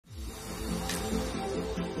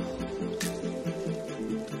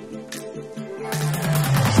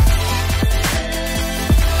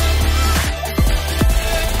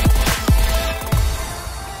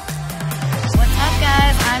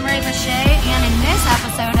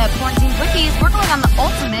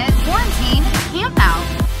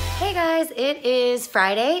guys, it is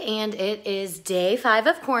Friday and it is day 5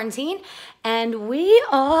 of quarantine and we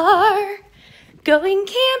are going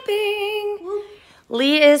camping.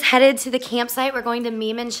 Lee is headed to the campsite. We're going to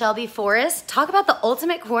Meeman Shelby Forest. Talk about the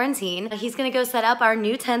ultimate quarantine. He's gonna go set up our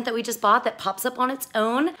new tent that we just bought that pops up on its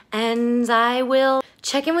own. And I will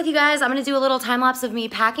check in with you guys. I'm gonna do a little time lapse of me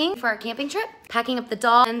packing for our camping trip. Packing up the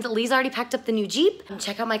dog, and Lee's already packed up the new Jeep. And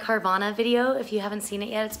check out my Carvana video if you haven't seen it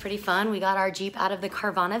yet. It's pretty fun. We got our Jeep out of the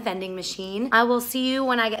Carvana vending machine. I will see you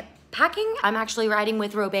when I get packing. I'm actually riding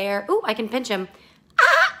with Raver. Ooh, I can pinch him.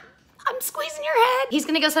 Ah! I'm squeezing your head. He's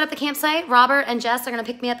gonna go set up the campsite. Robert and Jess are gonna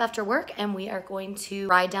pick me up after work and we are going to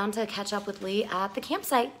ride down to catch up with Lee at the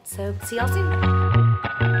campsite. So see y'all soon.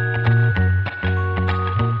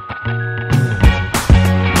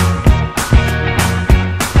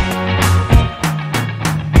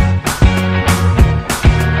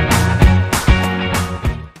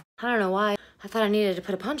 I don't know why. I thought I needed to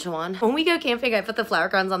put a poncho on. When we go camping, I put the flower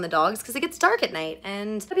crowns on the dogs because it gets dark at night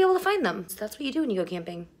and I'll be able to find them. So that's what you do when you go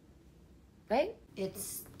camping. Right?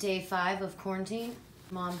 It's day 5 of quarantine.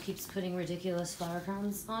 Mom keeps putting ridiculous flower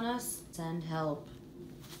crowns on us. Send help.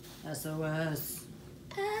 SOS.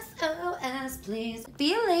 SOS, please.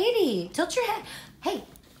 Be a lady. Tilt your head. Hey.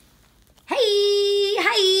 Hey.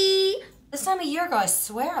 Hi. This time a year ago, I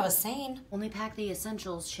swear I was sane. Only pack the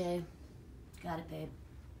essentials, Shai. Got it, babe.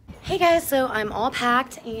 Hey guys, so I'm all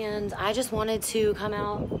packed and I just wanted to come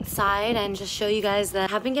outside and just show you guys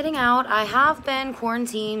that I've been getting out. I have been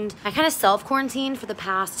quarantined. I kind of self-quarantined for the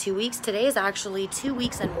past 2 weeks. Today is actually 2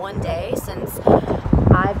 weeks and 1 day since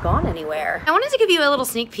I've gone anywhere. I wanted to give you a little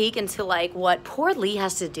sneak peek into like what poor Lee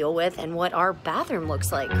has to deal with and what our bathroom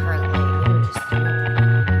looks like currently.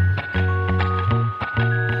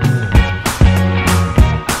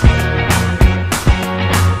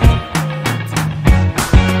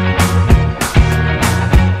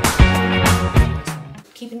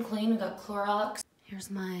 Clean. We got Clorox. Here's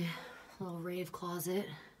my little Rave closet.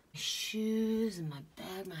 My shoes and my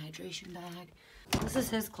bag, my hydration bag. This is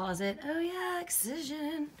his closet. Oh yeah,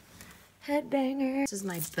 Excision. Headbanger. This is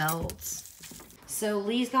my belts. So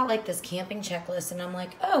Lee's got like this camping checklist and I'm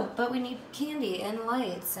like, oh, but we need candy and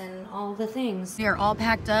lights and all the things. We are all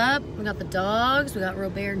packed up. We got the dogs. We got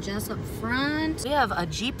Robert and Jess up front. We have a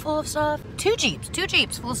Jeep full of stuff. Two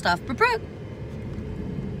Jeeps full of stuff.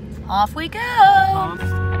 Off we go.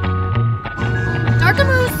 Start the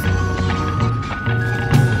moose.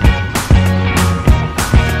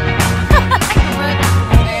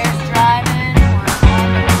 There's driving.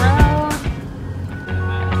 We're on the road.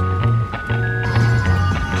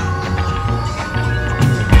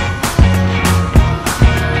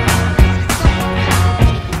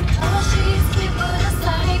 Oh, she's cute but a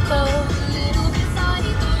psycho.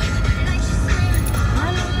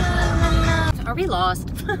 Are we lost?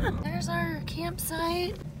 There's our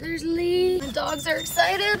campsite. There's Lee. The dogs are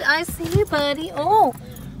excited. I see you, buddy. Oh,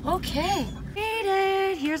 okay. Made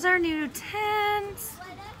it. Here's our new tent.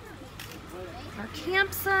 Our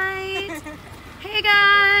campsite. Hey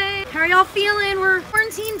guys. How are y'all feeling? We're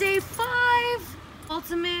quarantine day 5.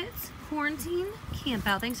 Ultimate quarantine camp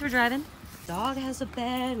out. Thanks for driving. Dog has a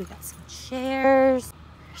bed. We got some chairs.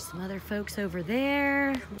 There's some other folks over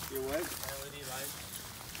there. Your what? LED lights.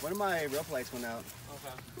 One of my rope lights went out.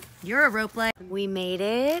 Okay. You're a rope light. We made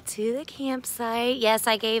it to the campsite. Yes,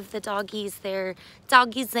 I gave the doggies their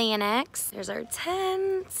doggy Xanax. There's our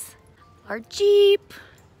tent, our Jeep.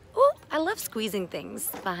 Oh, I love squeezing things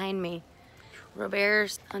behind me.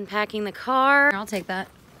 Robert's unpacking the car. I'll take that.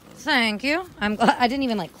 Thank you. I'm glad I didn't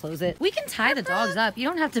even like close it. We can tie the dogs up. You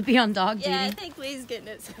don't have to be on dog duty. Yeah, I think Lee's getting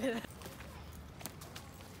it. I'm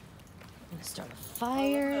gonna start a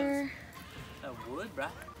fire. That wood, bruh.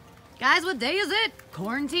 Guys, what day is it?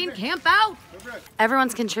 Quarantine camp out.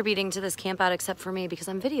 Everyone's contributing to this camp out except for me because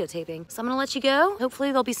I'm videotaping. So I'm gonna let you go. Hopefully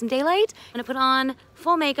there'll be some daylight. I'm gonna put on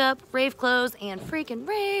full makeup, rave clothes, and freaking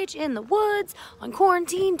rage in the woods on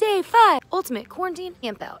quarantine day 5. Ultimate quarantine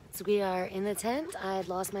camp out. So we are in the tent. I had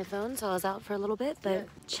lost my phone, so I was out for a little bit, but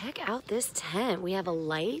check out this tent. We have a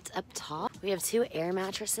light up top. We have 2 air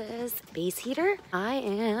mattresses, base heater. I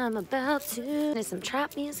am about to do some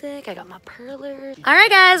trap music. I got my perler. All right,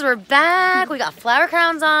 guys, we're back. We got flower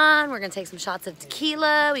crowns on. We're gonna take some shots of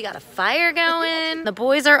tequila. We got a fire going. The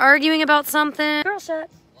boys are arguing about something. Girl shot.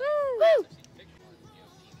 Woo! Woo!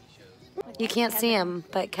 You can't see him,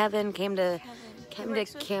 but Kevin came to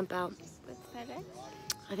camp out. With FedEx?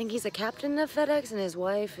 I think he's a captain of FedEx and his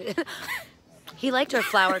wife. He liked our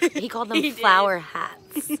flower. He called them flower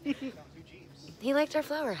hats. He liked our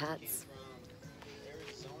flower hats.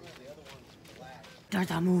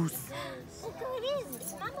 Dardamoose. Look who it is.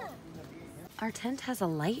 It's Mama. Our tent has a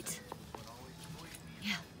light.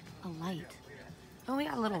 light. Oh, we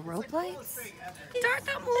got little rope lights.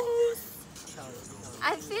 Tartamus!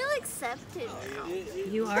 I feel accepted now.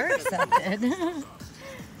 You are accepted.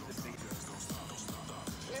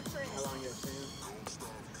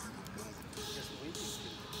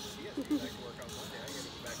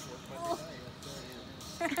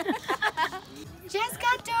 Just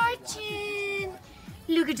got Darchin.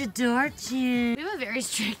 Look at the Darchin. We have a very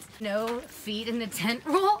strict no feet in the tent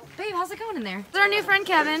rule. Babe, how's it going in there? This is our new friend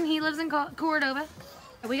Kevin. He lives in Cordova.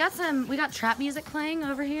 We got trap music playing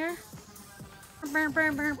over here. Burr,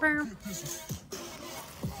 burr, burr, burr.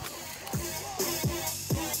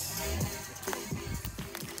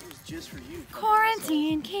 Just for you.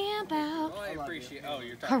 Quarantine camp out. Oh, I appreciate. Oh,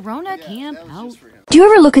 you're Corona camp out. Do you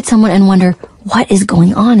ever look at someone and wonder what is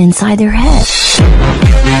going on inside their head?